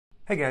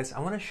Hey guys, I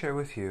want to share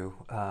with you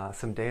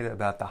some data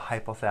about the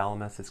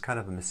hypothalamus. It's kind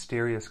of a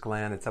mysterious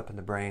gland. It's up in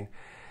the brain.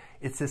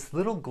 It's this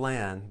little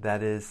gland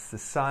that is the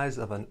size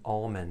of an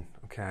almond,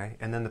 okay?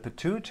 And then the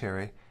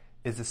pituitary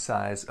is the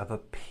size of a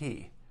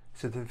pea.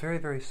 So they're very,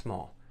 very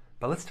small.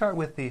 But let's start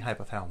with the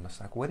hypothalamus.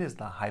 Like, what is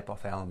the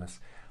hypothalamus?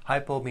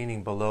 Hypo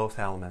meaning below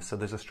thalamus. So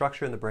there's a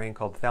structure in the brain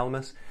called the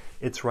thalamus.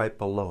 It's right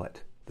below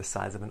it, the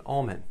size of an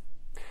almond.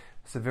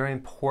 It's a very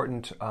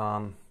important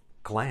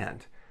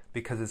gland,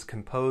 because it's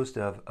composed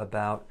of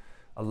about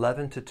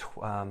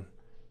 10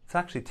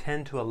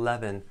 to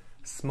 11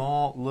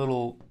 small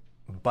little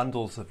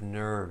bundles of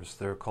nerves.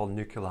 They're called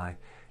nuclei.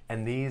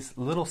 And these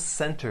little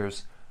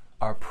centers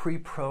are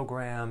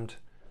pre-programmed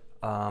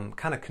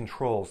kind of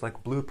controls,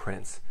 like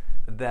blueprints,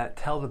 that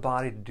tell the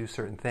body to do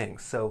certain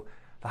things. So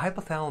the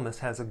hypothalamus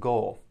has a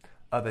goal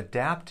of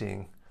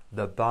adapting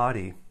the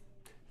body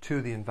to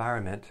the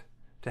environment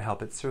to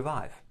help it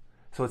survive.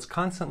 So it's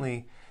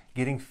constantly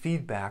getting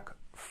feedback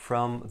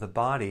from the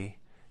body,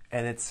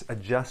 and it's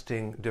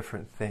adjusting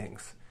different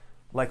things.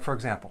 Like, for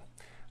example,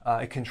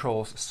 it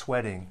controls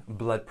sweating,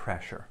 blood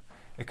pressure.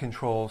 It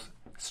controls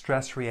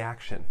stress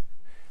reaction.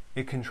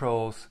 It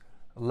controls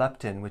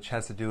leptin, which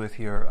has to do with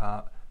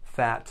your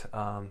fat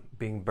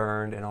being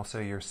burned, and also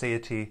your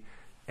satiety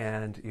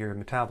and your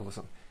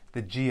metabolism.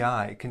 The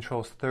GI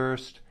controls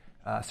thirst,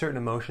 certain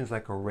emotions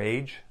like a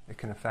rage. It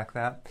can affect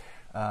that.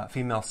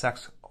 Female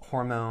sex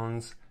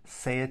hormones,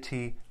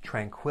 satiety,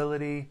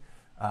 tranquility.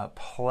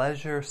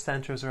 Pleasure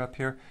centers are up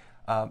here.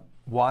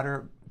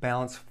 Water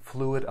balance,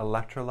 fluid,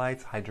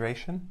 electrolytes,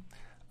 hydration.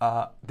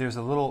 There's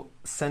a little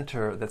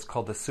center that's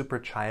called the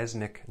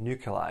suprachiasmatic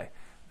nuclei,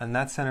 and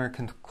that center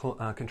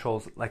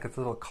controls, like, it's a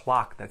little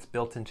clock that's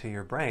built into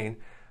your brain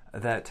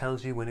that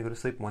tells you when to go to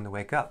sleep and when to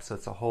wake up. So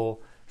it's a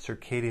whole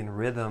circadian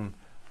rhythm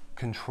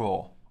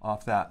control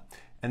off that.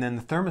 And then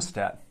the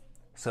thermostat.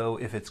 So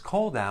if it's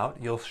cold out,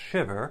 you'll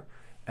shiver,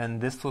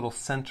 and this little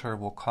center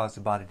will cause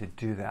the body to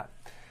do that.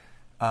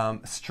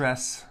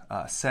 Stress,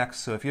 sex.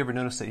 So if you ever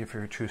notice that if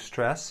you're too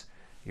stressed,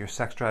 your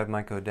sex drive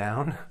might go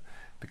down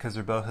because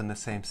they're both in the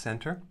same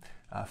center.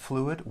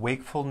 Fluid,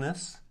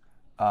 wakefulness,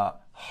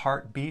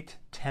 heartbeat,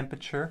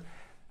 temperature.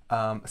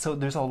 So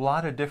there's a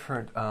lot of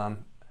different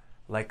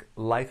like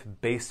life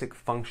basic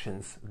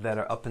functions that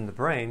are up in the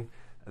brain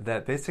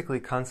that basically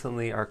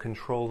constantly are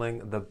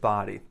controlling the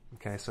body.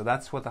 Okay, so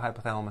that's what the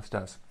hypothalamus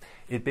does.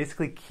 It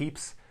basically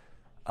keeps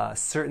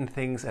certain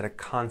things at a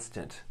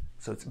constant.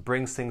 So it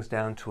brings things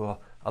down to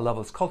a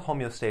level. It's called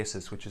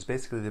homeostasis, which is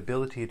basically the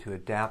ability to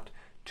adapt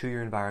to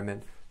your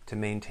environment to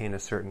maintain a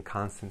certain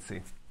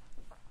constancy.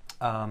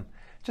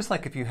 Just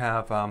like if you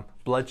have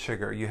blood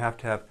sugar, you have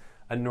to have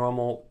a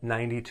normal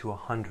 90 to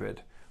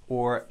 100,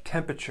 or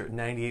temperature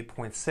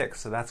 98.6.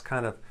 So that's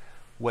kind of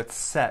what's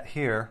set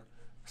here.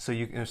 So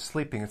you're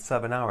sleeping at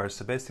 7 hours.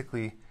 So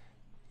basically,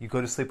 you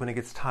go to sleep when it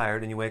gets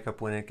tired and you wake up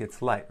when it gets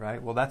light,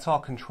 right? Well, that's all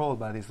controlled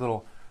by these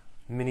little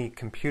mini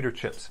computer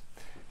chips.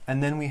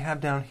 And then we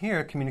have down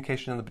here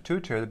communication on the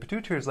pituitary. The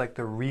pituitary is like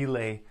the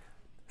relay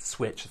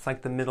switch. It's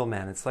like the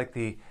middleman. It's like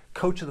the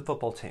coach of the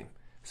football team.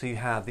 So you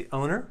have the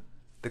owner,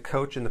 the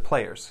coach, and the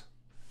players.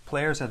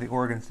 Players are the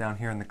organs down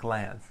here in the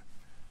glands.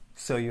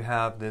 So you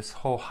have this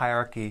whole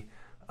hierarchy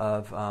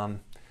of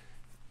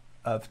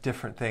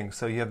different things.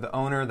 So you have the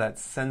owner that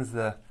sends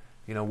the,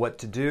 what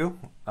to do,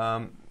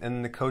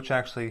 and the coach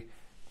actually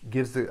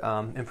gives the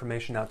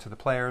information out to the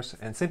players.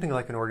 And same thing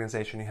like an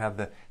organization, you have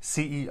the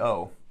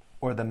CEO,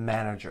 or the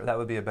manager. That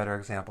would be a better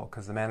example,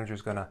 because the manager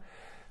is going to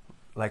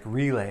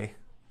relay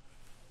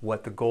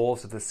what the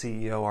goals of the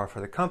CEO are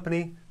for the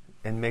company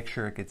and make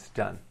sure it gets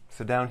done.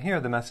 So down here,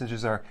 the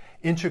messages are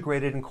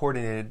integrated and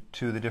coordinated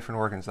to the different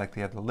organs. Like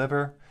you have the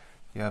liver,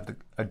 you have the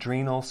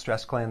adrenal,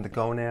 stress gland, the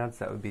gonads,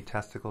 that would be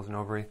testicles and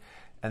ovary,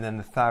 and then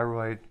the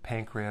thyroid,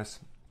 pancreas,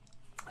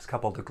 there's a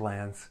couple of the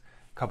glands,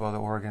 a couple of the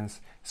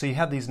organs. So you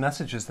have these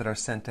messages that are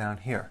sent down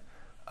here.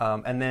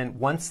 And then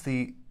once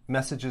the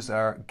messages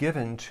are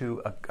given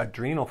to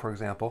adrenal, for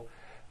example,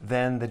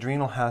 then the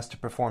adrenal has to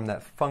perform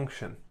that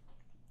function.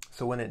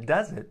 So when it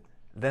does it,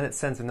 then it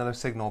sends another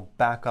signal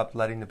back up,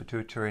 letting the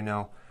pituitary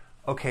know,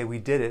 okay, we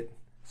did it.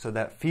 So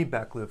that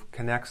feedback loop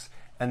connects,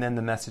 and then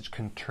the message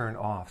can turn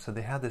off. So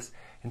they have this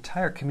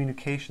entire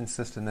communication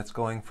system that's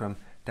going from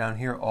down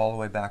here all the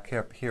way back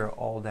up here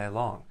all day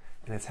long.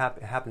 And it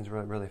happens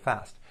really, really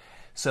fast.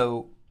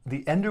 So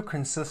the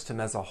endocrine system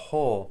as a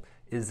whole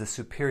is the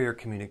superior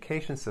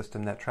communication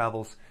system that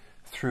travels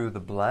through the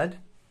blood.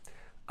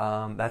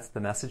 That's the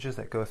messages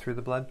that go through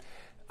the blood.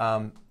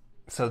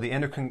 So the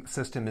endocrine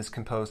system is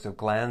composed of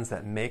glands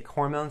that make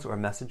hormones or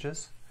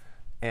messages,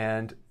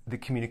 and the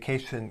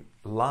communication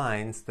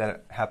lines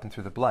that happen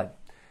through the blood.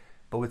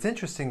 But what's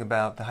interesting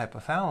about the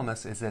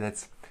hypothalamus is that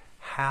it's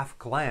half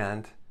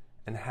gland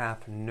and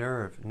half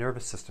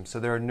nervous system. So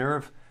there are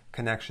nerve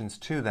connections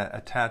too that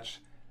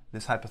attach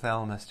this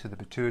hypothalamus to the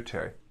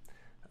pituitary.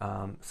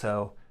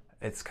 So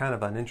it's kind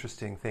of an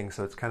interesting thing.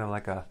 So it's kind of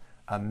like a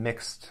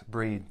mixed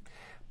breed.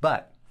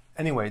 But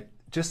anyway,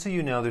 just so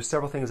you know, there's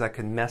several things that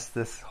can mess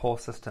this whole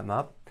system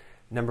up.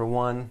 Number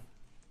one,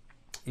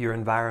 your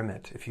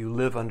environment. If you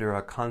live under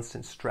a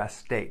constant stress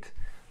state,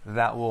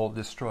 that will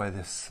destroy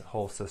this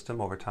whole system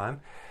over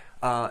time.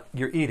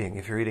 You're eating.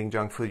 If you're eating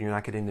junk food and you're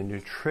not getting the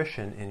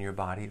nutrition in your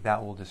body,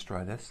 that will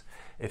destroy this.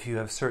 If you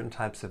have certain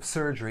types of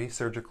surgery,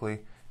 surgically,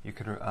 you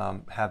could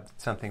have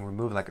something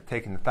removed, like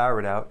taking the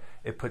thyroid out.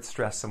 It puts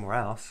stress somewhere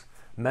else.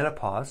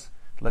 Menopause.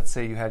 Let's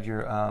say you had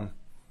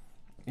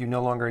you're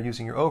no longer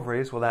using your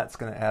ovaries. Well, that's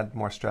going to add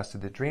more stress to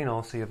the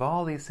adrenal. So you have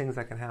all these things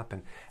that can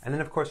happen. And then,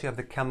 of course, you have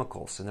the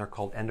chemicals, and they're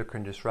called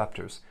endocrine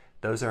disruptors.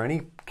 Those are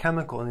any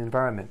chemical in the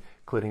environment,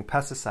 including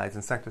pesticides,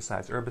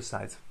 insecticides,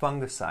 herbicides,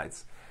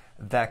 fungicides,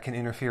 that can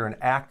interfere and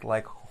act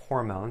like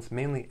hormones,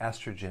 mainly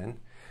estrogen.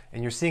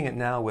 And you're seeing it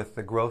now with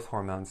the growth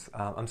hormones,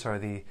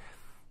 the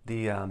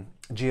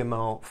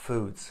GMO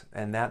foods.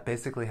 And that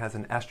basically has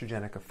an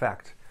estrogenic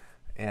effect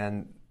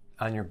and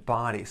on your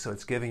body. So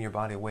it's giving your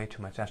body way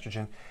too much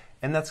estrogen.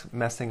 And that's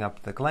messing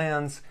up the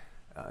glands,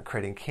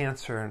 creating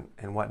cancer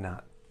and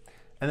whatnot.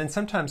 And then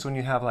sometimes when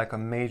you have like a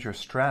major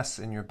stress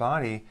in your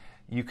body,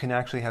 you can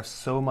actually have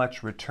so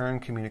much return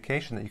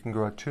communication that you can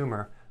grow a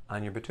tumor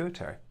on your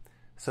pituitary.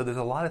 So there's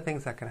a lot of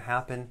things that can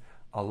happen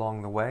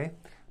along the way,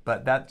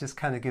 but that just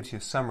kind of gives you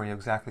a summary of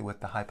exactly what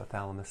the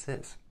hypothalamus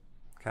is.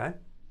 Okay?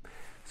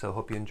 So I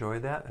hope you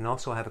enjoyed that. And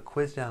also I have a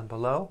quiz down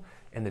below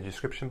in the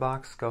description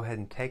box. Go ahead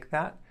and take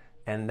that,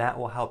 and that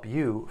will help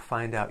you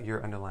find out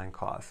your underlying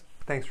cause.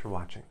 Thanks for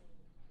watching.